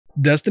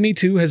Destiny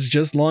 2 has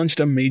just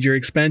launched a major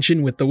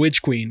expansion with the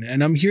Witch Queen,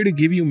 and I'm here to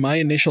give you my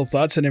initial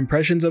thoughts and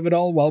impressions of it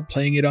all while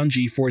playing it on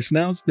GeForce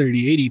NOW's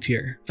 3080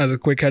 tier. As a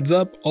quick heads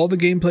up, all the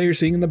gameplay you're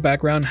seeing in the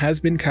background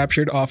has been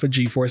captured off a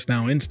GeForce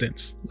NOW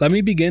instance. Let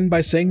me begin by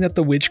saying that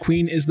the Witch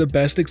Queen is the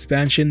best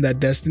expansion that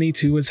Destiny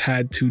 2 has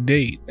had to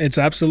date. It's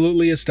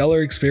absolutely a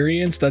stellar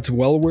experience that's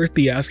well worth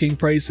the asking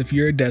price if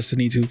you're a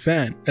Destiny 2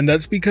 fan, and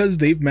that's because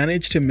they've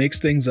managed to mix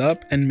things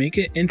up and make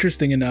it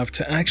interesting enough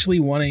to actually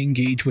want to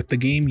engage with the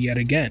game yet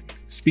again.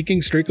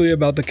 Speaking strictly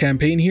about the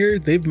campaign here,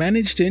 they've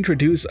managed to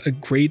introduce a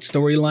great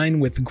storyline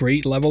with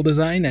great level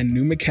design and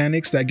new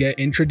mechanics that get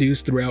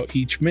introduced throughout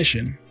each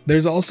mission.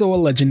 There's also a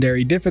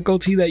legendary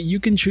difficulty that you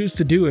can choose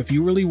to do if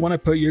you really want to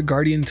put your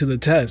Guardian to the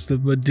test,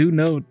 but do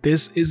note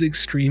this is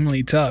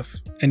extremely tough.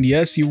 And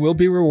yes, you will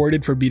be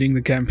rewarded for beating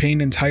the campaign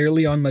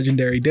entirely on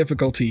legendary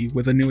difficulty,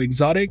 with a new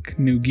exotic,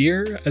 new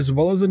gear, as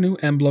well as a new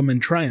emblem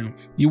and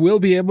triumph. You will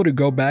be able to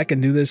go back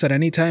and do this at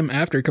any time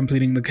after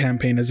completing the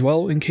campaign as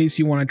well, in case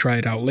you want to try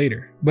it out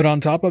later. But on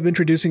top of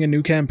introducing a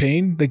new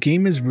campaign, the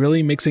game is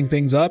really mixing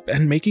things up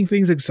and making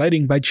things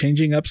exciting by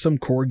changing up some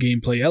core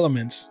gameplay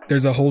elements.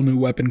 There's a whole new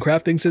weapon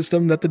crafting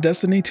system that the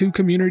Destiny 2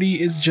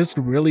 community is just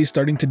really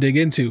starting to dig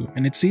into,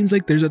 and it seems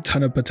like there's a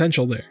ton of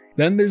potential there.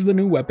 Then there's the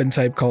new weapon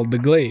type called the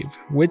Glaive,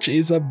 which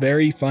is a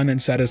very fun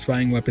and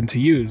satisfying weapon to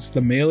use.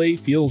 The melee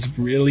feels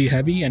really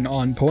heavy and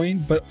on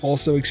point, but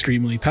also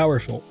extremely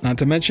powerful. Not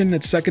to mention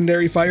its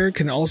secondary fire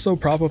can also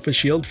prop up a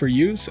shield for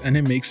use, and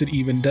it makes it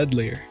even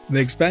deadlier. The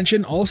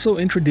expansion also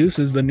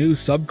introduces the new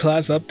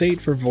subclass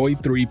update for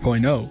Void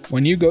 3.0.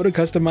 When you go to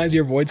customize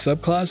your Void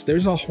subclass,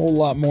 there's a whole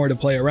lot more to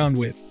play around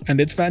with,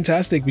 and it's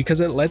fantastic because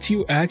it lets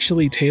you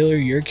actually tailor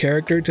your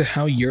character to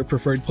how your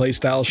preferred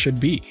playstyle should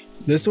be.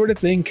 This sort of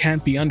thing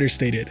can't be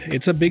understated.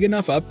 It's a big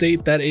enough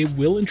update that it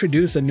will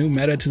introduce a new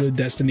meta to the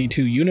Destiny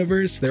 2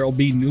 universe, there'll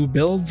be new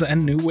builds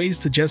and new ways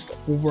to just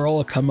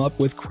overall come up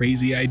with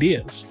crazy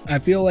ideas. I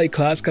feel like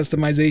class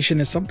customization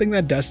is something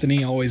that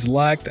Destiny always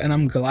lacked, and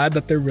I'm glad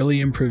that they're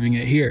really improving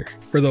it here.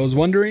 For those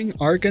wondering,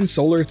 Arc and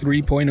Solar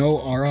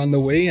 3.0 are on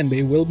the way and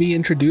they will be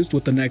introduced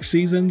with the next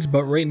seasons,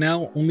 but right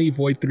now only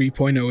Void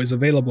 3.0 is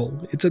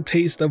available. It's a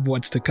taste of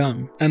what's to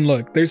come. And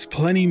look, there's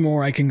plenty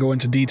more I can go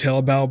into detail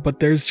about, but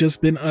there's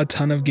just been a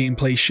ton of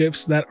gameplay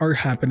shifts that are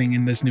happening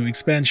in this new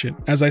expansion.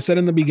 As I said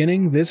in the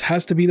beginning, this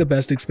has to be the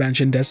best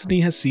expansion Destiny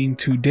has seen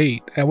to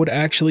date. I would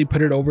actually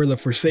put it over the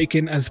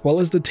Forsaken as well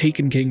as the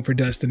Taken King for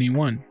Destiny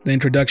 1. The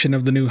introduction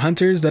of the new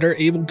hunters that are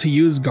able to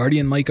use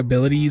Guardian-like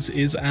abilities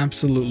is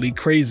absolutely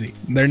crazy.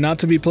 They're not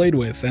to be played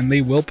with, and they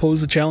will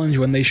pose a challenge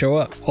when they show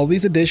up. All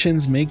these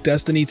additions make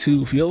Destiny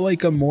 2 feel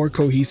like a more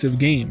cohesive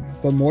game,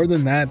 but more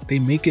than that, they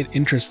make it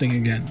interesting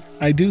again.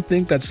 I do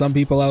think that some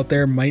people out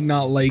there might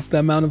not like the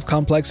amount of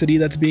complexity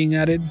that's being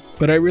added,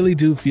 but I really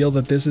do feel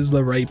that this is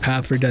the right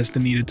path for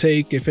Destiny to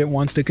take if it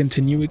wants to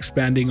continue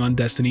expanding on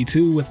Destiny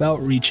 2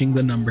 without reaching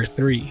the number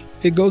 3.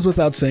 It goes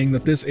without saying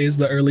that this is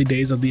the early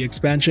days of the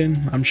expansion.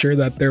 I'm sure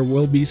that there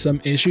will be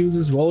some issues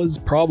as well as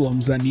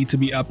problems that need to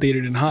be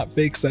updated and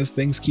hotfixed as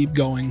things keep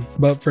going,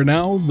 but for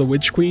now, the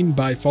Witch Queen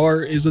by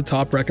far is a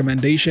top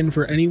recommendation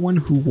for anyone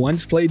who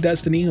once played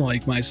Destiny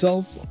like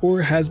myself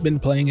or has been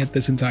playing it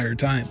this entire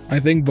time. I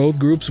think both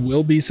groups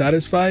will be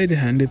satisfied,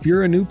 and if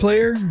you're a new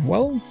player,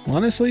 well,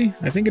 honestly,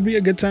 I think it'd be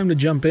a good time to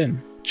jump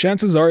in.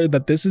 Chances are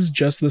that this is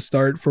just the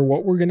start for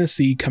what we're going to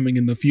see coming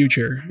in the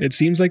future. It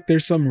seems like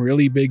there's some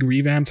really big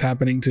revamps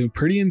happening to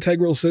pretty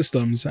integral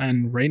systems,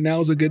 and right now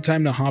is a good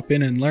time to hop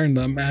in and learn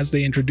them as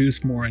they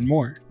introduce more and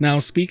more. Now,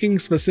 speaking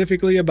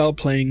specifically about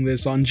playing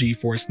this on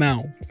GeForce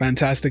NOW,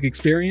 fantastic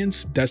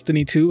experience.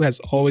 Destiny 2 has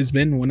always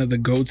been one of the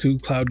go-to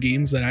cloud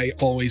games that I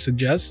always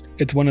suggest.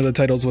 It's one of the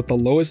titles with the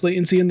lowest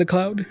latency in the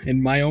cloud.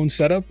 In my own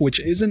setup, which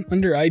isn't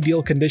under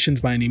ideal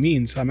conditions by any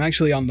means, I'm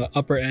actually on the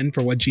upper end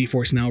for what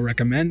GeForce NOW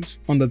recommends.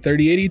 On the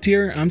 3080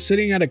 tier, I'm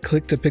sitting at a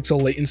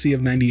click-to-pixel latency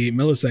of 98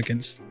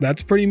 milliseconds.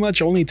 That's pretty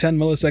much only 10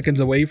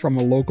 milliseconds away from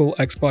a local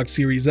Xbox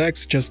Series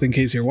X, just in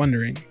case you're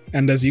wondering.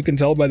 And as you can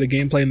tell by the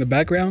gameplay in the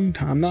background,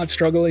 I'm not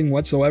struggling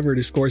whatsoever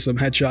to score some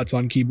headshots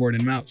on keyboard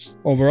and mouse.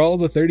 Overall,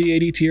 the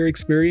 3080 tier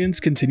experience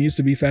continues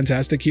to be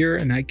fantastic here,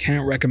 and I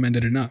can't recommend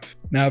it enough.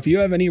 Now, if you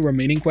have any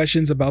remaining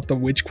questions about the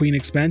Witch Queen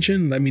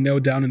expansion, let me know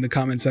down in the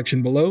comment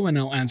section below and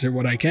I'll answer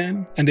what I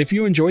can. And if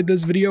you enjoyed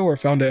this video or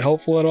found it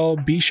helpful at all,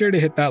 be sure to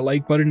hit that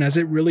like button as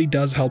it really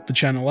does help the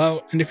channel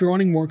out. And if you're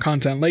wanting more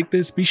content like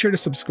this, be sure to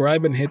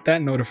subscribe and hit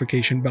that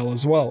notification bell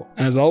as well.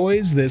 As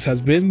always, this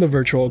has been the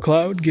Virtual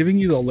Cloud, giving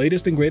you the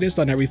latest and greatest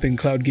on everything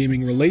cloud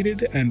gaming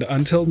related, and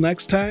until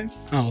next time,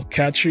 I'll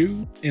catch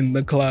you in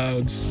the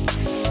clouds.